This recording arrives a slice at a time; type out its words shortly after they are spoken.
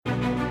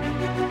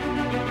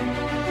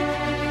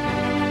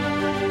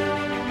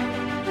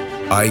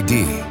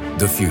ID,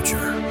 the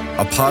Future,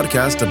 a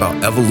podcast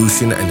about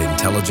evolution and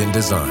intelligent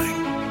design.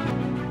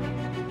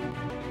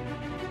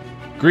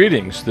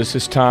 Greetings, this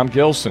is Tom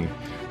Gilson.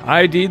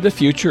 ID the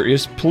Future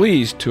is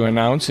pleased to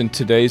announce in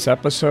today's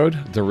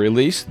episode the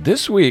release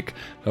this week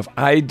of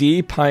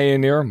ID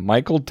pioneer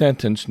Michael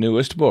Denton's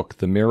newest book,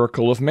 The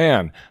Miracle of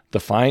Man,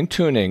 The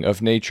Fine-Tuning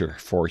of Nature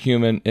for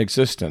Human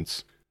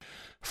Existence.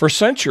 For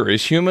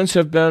centuries, humans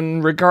have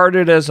been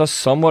regarded as a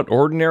somewhat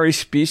ordinary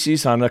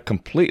species on a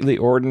completely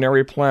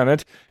ordinary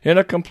planet in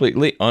a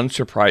completely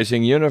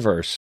unsurprising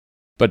universe.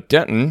 But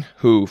Denton,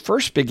 who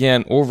first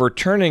began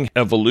overturning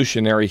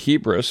evolutionary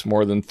hubris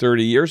more than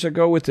 30 years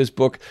ago with his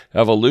book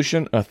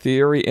Evolution, A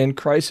Theory in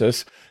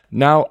Crisis,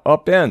 now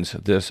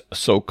upends this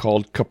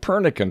so-called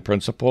Copernican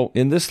principle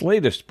in this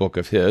latest book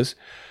of his.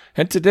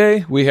 And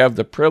today we have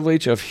the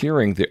privilege of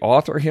hearing the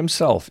author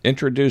himself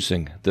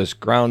introducing this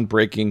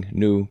groundbreaking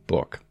new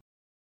book.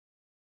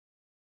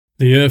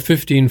 The year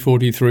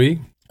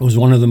 1543 was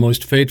one of the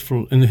most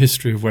fateful in the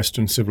history of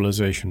Western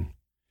civilization.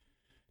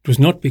 It was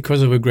not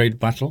because of a great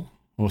battle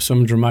or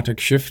some dramatic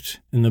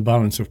shift in the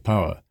balance of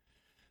power.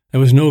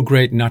 There was no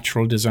great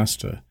natural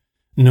disaster.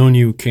 No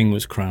new king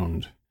was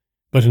crowned.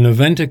 But an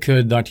event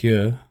occurred that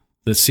year,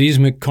 the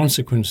seismic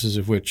consequences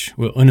of which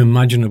were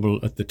unimaginable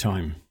at the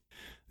time.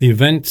 The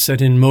event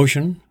set in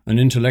motion an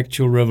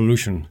intellectual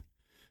revolution.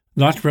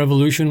 That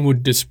revolution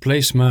would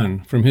displace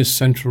man from his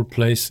central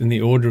place in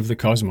the order of the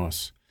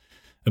cosmos,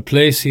 a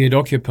place he had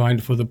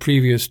occupied for the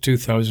previous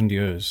 2,000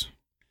 years.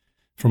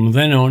 From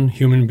then on,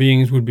 human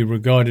beings would be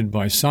regarded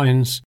by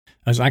science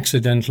as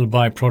accidental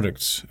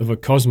byproducts of a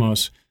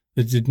cosmos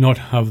that did not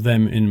have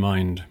them in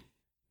mind.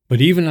 But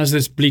even as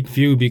this bleak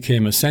view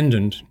became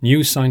ascendant,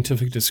 new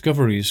scientific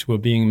discoveries were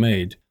being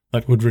made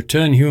that would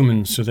return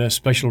humans to their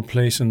special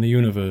place in the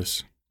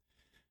universe.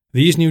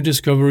 These new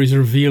discoveries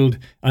revealed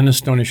an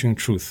astonishing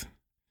truth.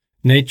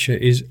 Nature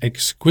is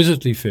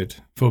exquisitely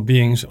fit for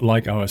beings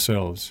like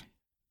ourselves.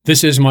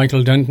 This is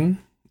Michael Denton.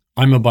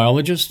 I'm a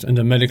biologist and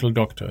a medical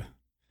doctor.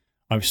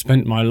 I've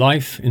spent my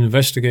life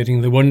investigating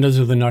the wonders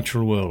of the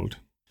natural world.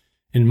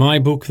 In my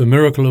book, The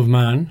Miracle of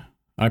Man,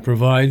 I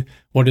provide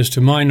what is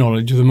to my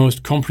knowledge the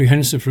most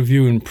comprehensive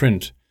review in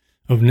print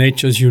of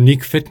nature's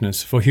unique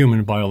fitness for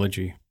human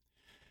biology.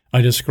 I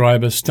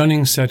describe a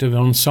stunning set of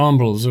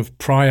ensembles of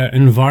prior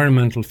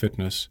environmental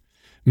fitness,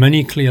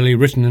 many clearly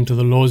written into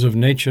the laws of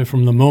nature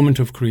from the moment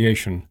of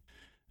creation,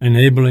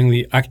 enabling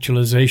the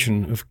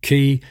actualization of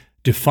key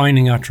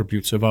defining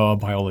attributes of our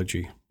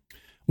biology.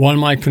 While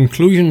my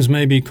conclusions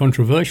may be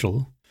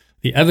controversial,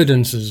 the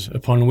evidences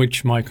upon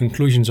which my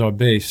conclusions are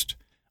based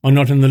are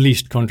not in the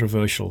least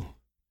controversial.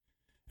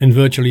 In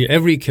virtually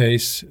every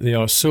case, they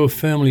are so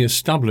firmly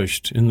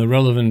established in the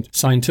relevant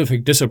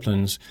scientific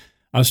disciplines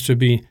as to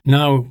be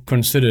now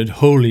considered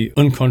wholly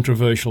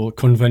uncontroversial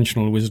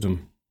conventional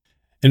wisdom.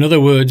 In other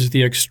words,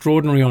 the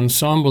extraordinary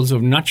ensembles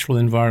of natural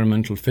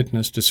environmental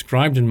fitness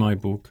described in my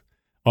book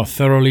are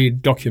thoroughly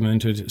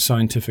documented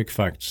scientific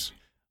facts.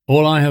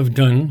 All I have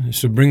done is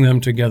to bring them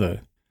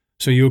together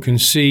so you can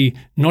see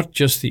not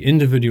just the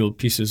individual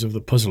pieces of the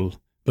puzzle,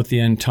 but the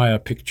entire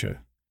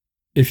picture.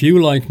 If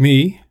you, like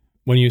me,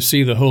 when you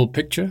see the whole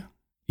picture,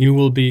 you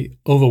will be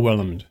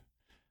overwhelmed.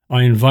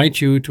 I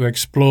invite you to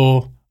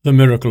explore The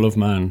Miracle of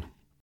Man.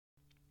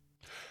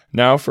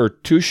 Now for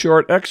two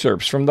short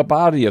excerpts from the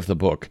body of the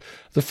book.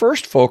 The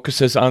first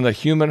focuses on the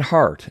human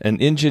heart, an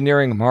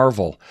engineering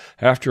marvel.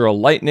 After a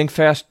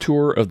lightning-fast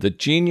tour of the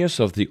genius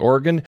of the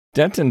organ,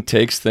 Denton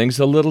takes things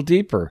a little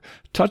deeper,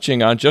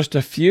 touching on just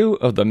a few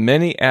of the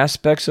many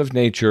aspects of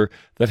nature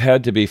that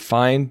had to be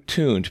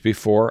fine-tuned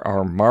before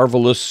our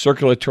marvelous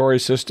circulatory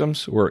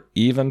systems were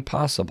even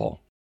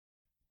possible.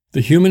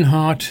 The human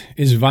heart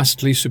is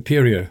vastly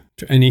superior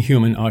to any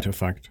human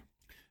artifact.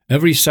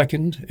 Every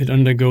second it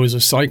undergoes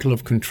a cycle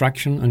of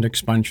contraction and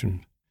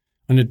expansion,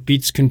 and it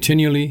beats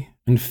continually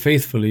and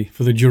faithfully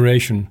for the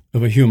duration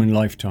of a human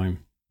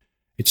lifetime.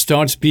 It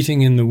starts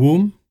beating in the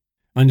womb,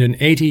 and in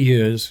 80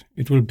 years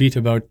it will beat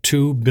about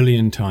 2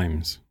 billion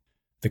times.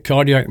 The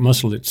cardiac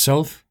muscle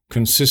itself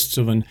consists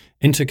of an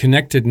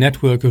interconnected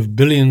network of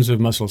billions of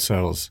muscle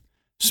cells,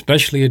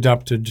 specially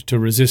adapted to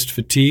resist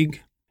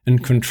fatigue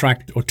and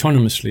contract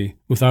autonomously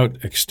without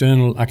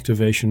external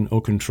activation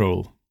or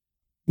control.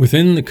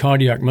 Within the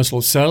cardiac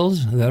muscle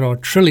cells, there are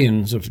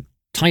trillions of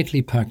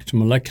tightly packed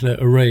molecular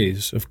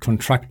arrays of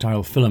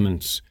contractile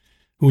filaments,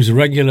 whose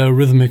regular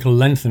rhythmical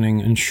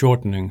lengthening and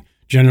shortening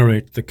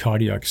generate the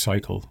cardiac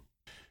cycle.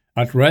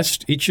 At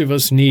rest, each of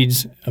us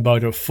needs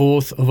about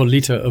 1/4 of a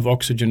liter of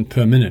oxygen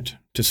per minute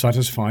to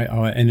satisfy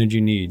our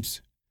energy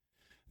needs.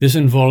 This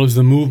involves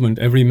the movement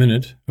every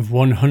minute of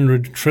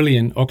 100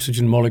 trillion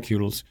oxygen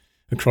molecules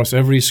across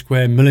every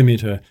square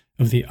millimeter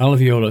of the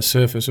alveolar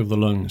surface of the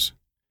lungs.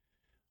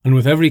 And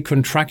with every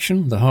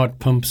contraction, the heart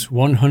pumps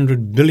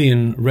 100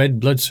 billion red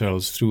blood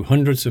cells through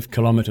hundreds of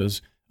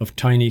kilometers of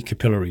tiny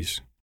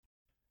capillaries.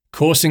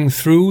 Coursing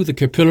through the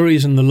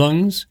capillaries in the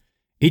lungs,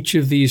 each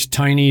of these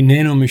tiny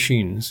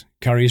nanomachines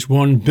carries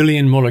 1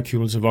 billion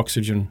molecules of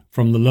oxygen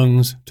from the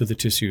lungs to the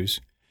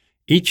tissues,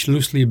 each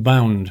loosely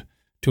bound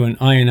to an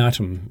iron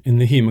atom in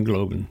the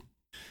hemoglobin.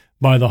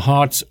 By the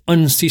heart's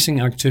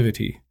unceasing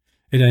activity,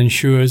 it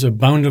ensures a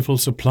bountiful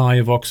supply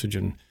of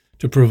oxygen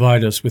to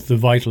provide us with the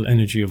vital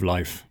energy of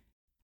life.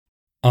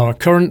 Our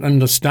current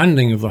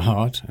understanding of the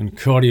heart and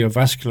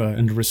cardiovascular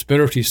and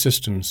respiratory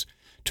systems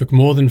took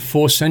more than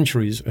 4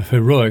 centuries of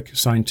heroic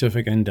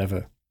scientific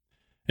endeavor.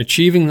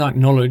 Achieving that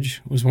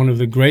knowledge was one of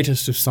the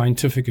greatest of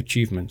scientific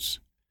achievements.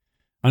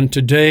 And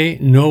today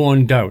no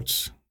one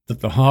doubts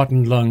that the heart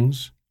and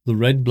lungs, the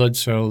red blood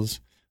cells,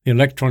 the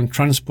electron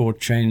transport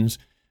chains,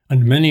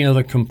 and many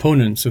other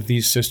components of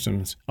these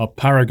systems are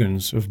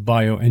paragons of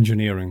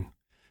bioengineering,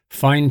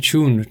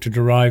 fine-tuned to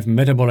derive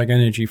metabolic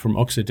energy from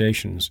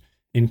oxidations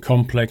in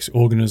complex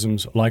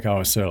organisms like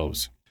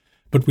ourselves.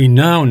 But we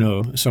now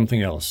know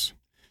something else,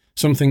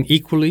 something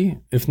equally,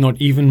 if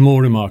not even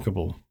more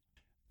remarkable.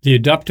 The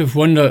adaptive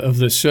wonder of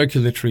the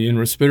circulatory and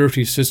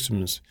respiratory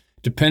systems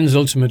depends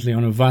ultimately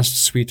on a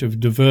vast suite of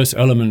diverse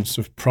elements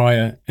of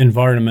prior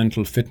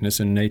environmental fitness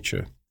in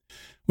nature.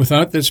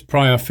 Without this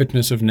prior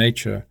fitness of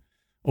nature,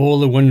 all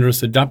the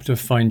wondrous adaptive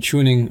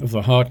fine-tuning of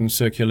the heart and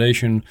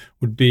circulation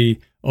would be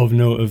of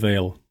no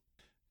avail.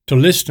 To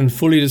list and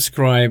fully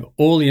describe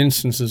all the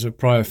instances of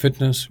prior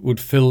fitness would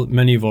fill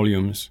many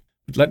volumes,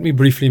 but let me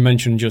briefly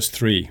mention just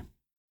 3.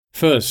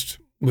 First,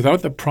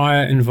 without the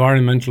prior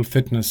environmental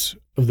fitness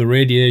of the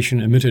radiation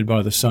emitted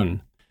by the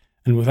sun,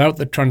 and without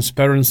the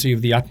transparency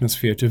of the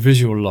atmosphere to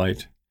visual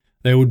light,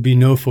 there would be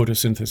no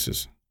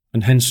photosynthesis,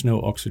 and hence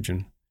no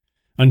oxygen,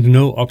 and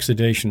no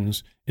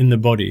oxidations in the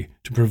body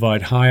to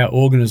provide higher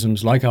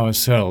organisms like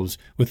ourselves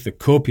with the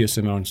copious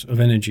amounts of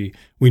energy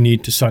we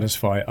need to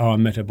satisfy our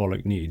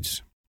metabolic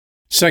needs.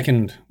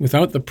 Second,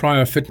 without the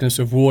prior fitness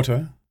of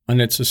water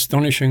and its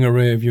astonishing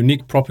array of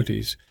unique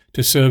properties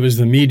to serve as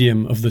the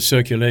medium of the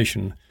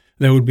circulation,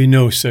 there would be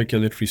no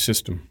circulatory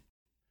system.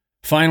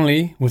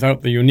 Finally,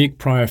 without the unique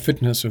prior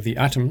fitness of the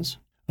atoms,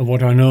 of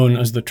what are known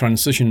as the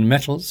transition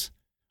metals,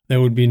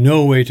 there would be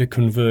no way to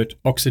convert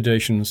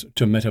oxidations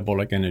to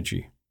metabolic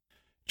energy.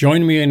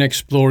 Join me in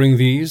exploring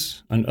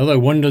these and other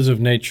wonders of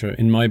nature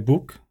in my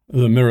book,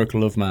 The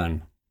Miracle of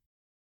Man.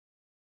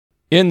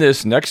 In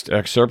this next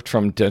excerpt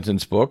from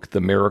Denton's book,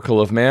 The Miracle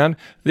of Man,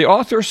 the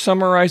author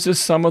summarizes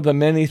some of the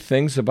many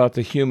things about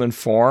the human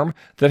form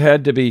that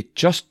had to be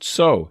just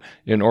so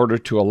in order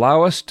to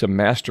allow us to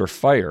master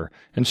fire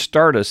and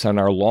start us on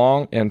our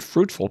long and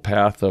fruitful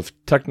path of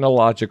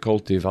technological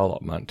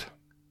development.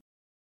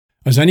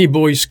 As any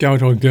Boy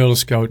Scout or Girl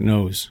Scout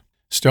knows,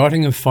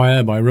 starting a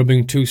fire by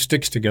rubbing 2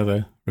 sticks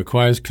together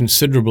requires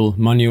considerable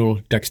manual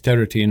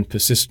dexterity and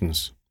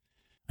persistence.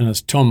 And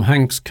as Tom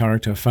Hanks'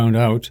 character found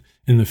out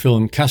in the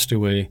film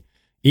Castaway,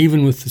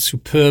 even with the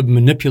superb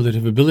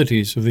manipulative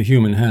abilities of the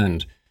human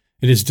hand,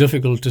 it is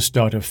difficult to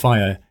start a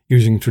fire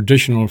using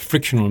traditional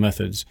frictional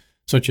methods,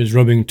 such as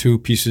rubbing 2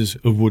 pieces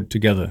of wood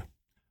together.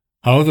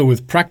 However,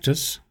 with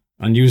practice,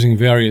 and using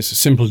various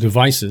simple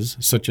devices,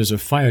 such as a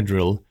fire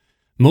drill,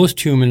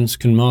 most humans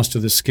can master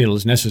the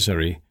skills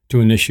necessary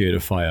to initiate a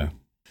fire.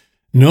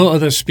 No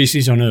other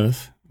species on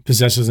Earth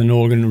possesses an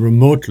organ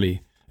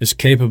remotely as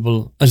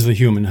capable as the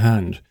human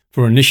hand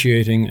for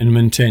initiating and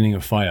maintaining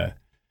a fire,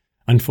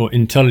 and for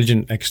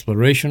intelligent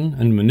exploration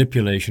and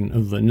manipulation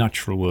of the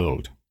natural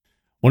world.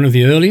 One of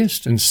the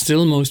earliest and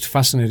still most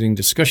fascinating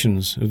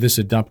discussions of this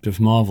adaptive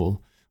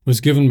marvel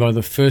was given by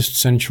the 1st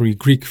century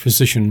Greek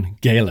physician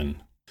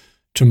Galen.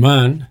 To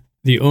man,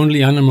 the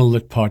only animal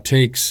that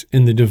partakes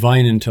in the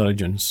divine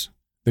intelligence,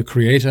 the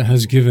Creator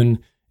has given,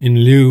 in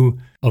lieu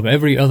of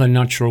every other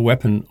natural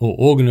weapon or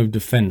organ of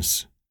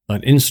defense,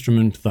 that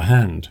instrument, the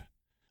hand,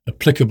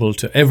 applicable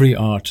to every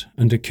art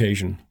and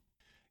occasion.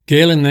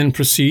 Galen then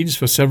proceeds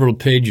for several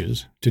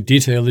pages to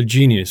detail the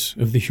genius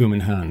of the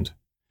human hand.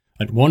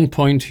 At one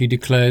point he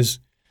declares,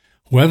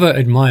 "Whoever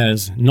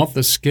admires not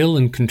the skill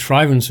and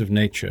contrivance of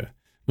nature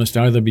must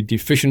either be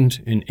deficient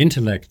in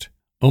intellect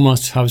or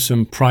must have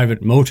some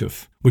private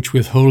motive which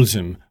withholds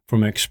him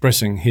from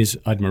expressing his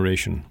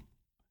admiration."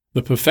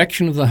 The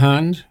perfection of the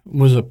hand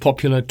was a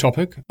popular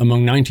topic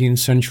among 19th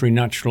century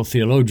natural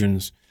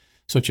theologians,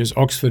 such as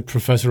Oxford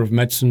Professor of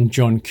Medicine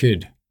John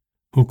Kidd,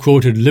 who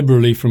quoted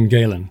liberally from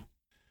Galen.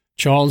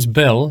 Charles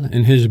Bell,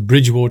 in his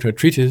Bridgewater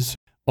Treatise,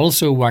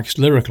 also waxed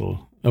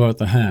lyrical about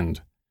the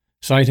hand,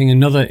 citing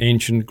another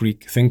ancient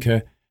Greek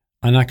thinker,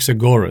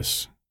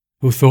 Anaxagoras,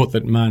 who thought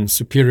that man's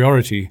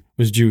superiority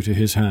was due to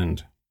his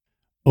hand.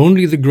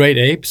 Only the great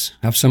apes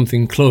have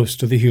something close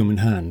to the human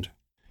hand.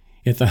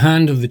 Yet the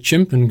hand of the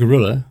chimp and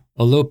gorilla,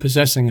 although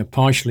possessing a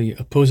partially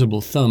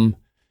opposable thumb,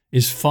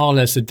 is far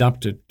less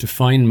adapted to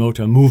fine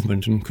motor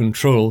movement and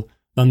control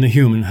than the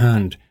human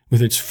hand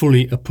with its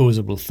fully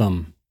opposable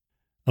thumb.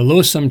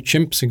 Although some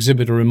chimps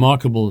exhibit a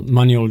remarkable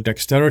manual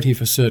dexterity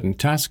for certain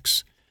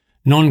tasks,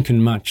 none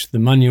can match the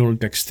manual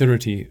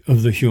dexterity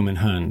of the human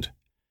hand.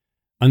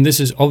 And this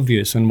is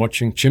obvious when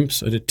watching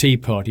chimps at a tea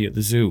party at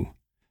the zoo.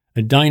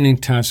 A dining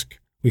task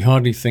we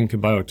hardly think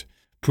about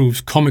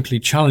proves comically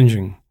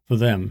challenging for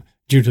them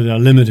due to their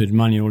limited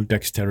manual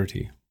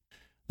dexterity.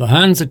 The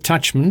hand's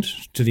attachment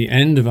to the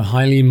end of a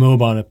highly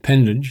mobile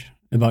appendage,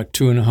 about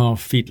 2.5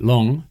 feet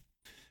long,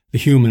 the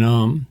human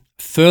arm,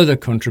 further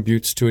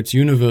contributes to its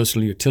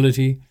universal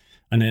utility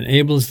and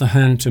enables the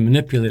hand to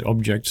manipulate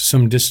objects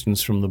some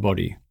distance from the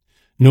body.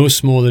 No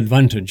small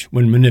advantage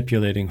when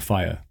manipulating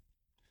fire.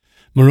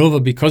 Moreover,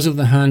 because of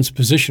the hand's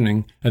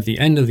positioning at the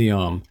end of the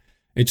arm,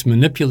 its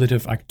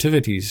manipulative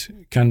activities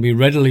can be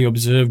readily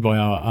observed by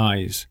our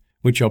eyes,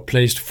 which are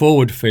placed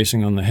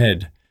forward-facing on the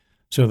head,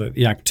 so that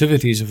the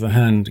activities of the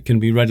hand can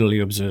be readily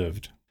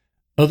observed.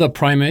 Other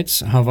primates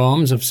have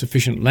arms of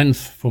sufficient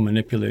length for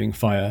manipulating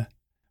fire,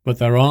 but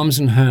their arms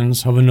and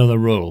hands have another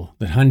role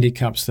that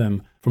handicaps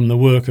them from the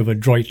work of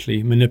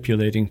adroitly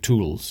manipulating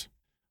tools.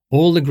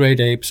 All the great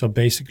apes are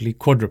basically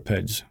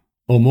quadrupeds,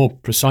 or more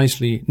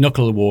precisely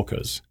knuckle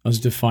walkers, as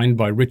defined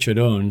by Richard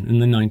Owen in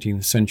the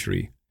 19th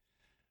century.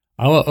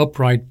 Our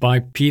upright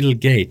bipedal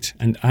gait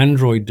and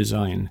android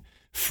design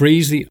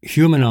frees the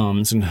human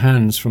arms and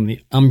hands from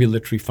the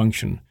ambulatory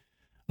function,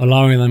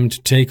 allowing them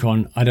to take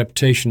on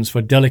adaptations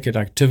for delicate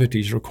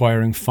activities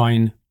requiring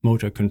fine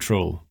motor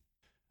control.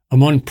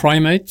 Among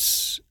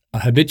primates, a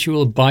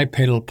habitual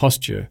bipedal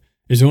posture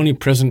is only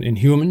present in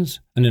humans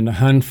and in a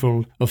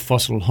handful of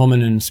fossil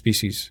hominin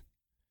species.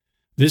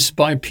 This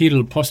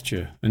bipedal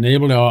posture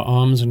enabled our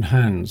arms and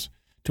hands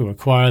to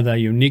acquire their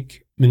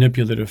unique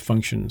manipulative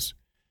functions,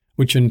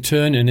 which in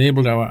turn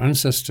enabled our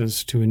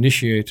ancestors to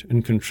initiate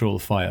and control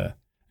fire,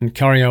 and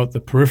carry out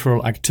the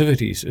peripheral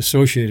activities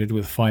associated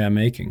with fire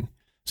making,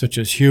 such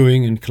as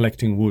hewing and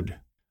collecting wood,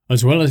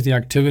 as well as the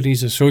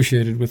activities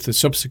associated with the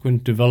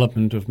subsequent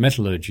development of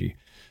metallurgy,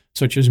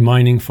 such as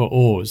mining for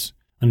ores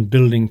and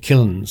building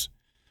kilns,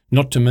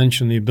 not to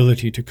mention the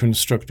ability to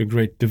construct a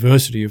great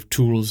diversity of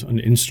tools and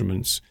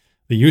instruments,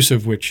 the use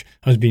of which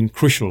has been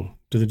crucial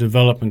to the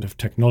development of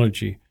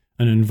technology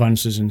and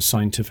advances in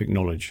scientific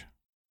knowledge.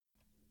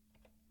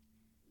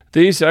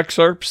 These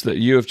excerpts that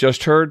you have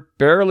just heard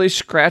barely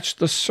scratch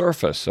the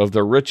surface of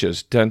the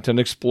riches Denton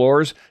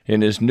explores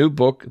in his new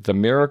book, The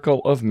Miracle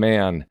of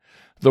Man.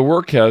 The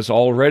work has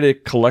already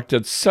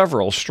collected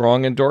several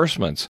strong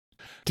endorsements.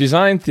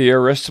 Design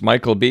theorists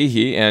Michael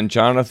Behe and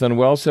Jonathan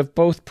Wells have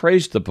both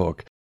praised the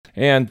book,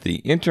 and the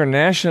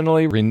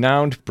internationally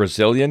renowned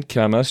Brazilian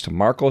chemist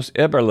Marcos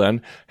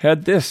Eberlin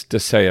had this to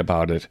say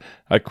about it.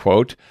 I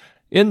quote,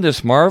 "In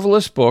this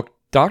marvelous book,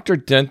 Dr.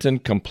 Denton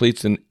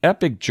completes an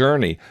epic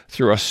journey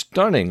through a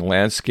stunning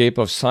landscape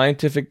of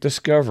scientific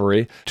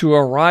discovery to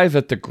arrive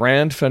at the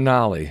grand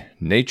finale,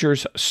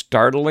 nature's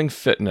startling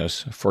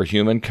fitness for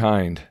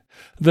humankind.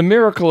 The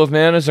Miracle of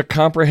Man is a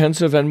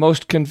comprehensive and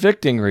most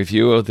convicting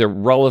review of the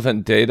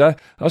relevant data,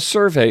 a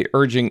survey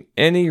urging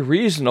any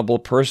reasonable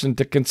person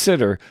to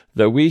consider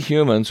that we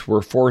humans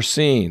were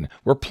foreseen,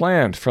 were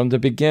planned from the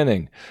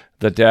beginning.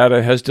 The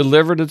data has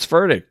delivered its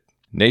verdict.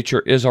 Nature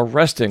is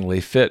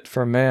arrestingly fit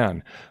for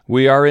man.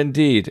 We are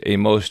indeed a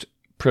most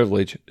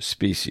privileged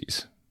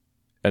species."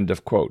 End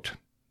of quote.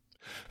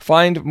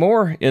 Find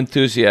more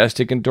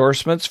enthusiastic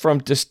endorsements from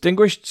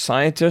distinguished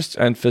scientists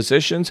and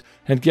physicians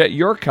and get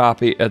your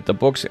copy at the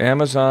book's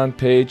Amazon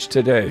page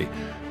today.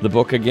 The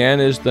book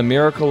again is The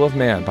Miracle of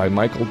Man by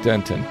Michael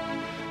Denton.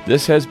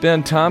 This has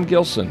been Tom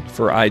Gilson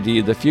for ID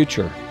the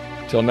Future.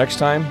 Till next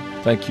time,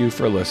 thank you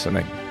for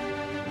listening.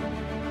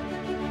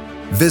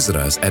 Visit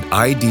us at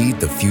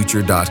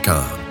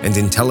idthefuture.com and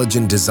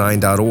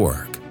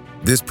intelligentdesign.org.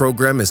 This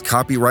program is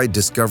copyright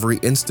Discovery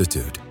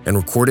Institute and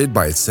recorded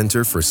by its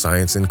Center for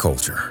Science and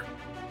Culture.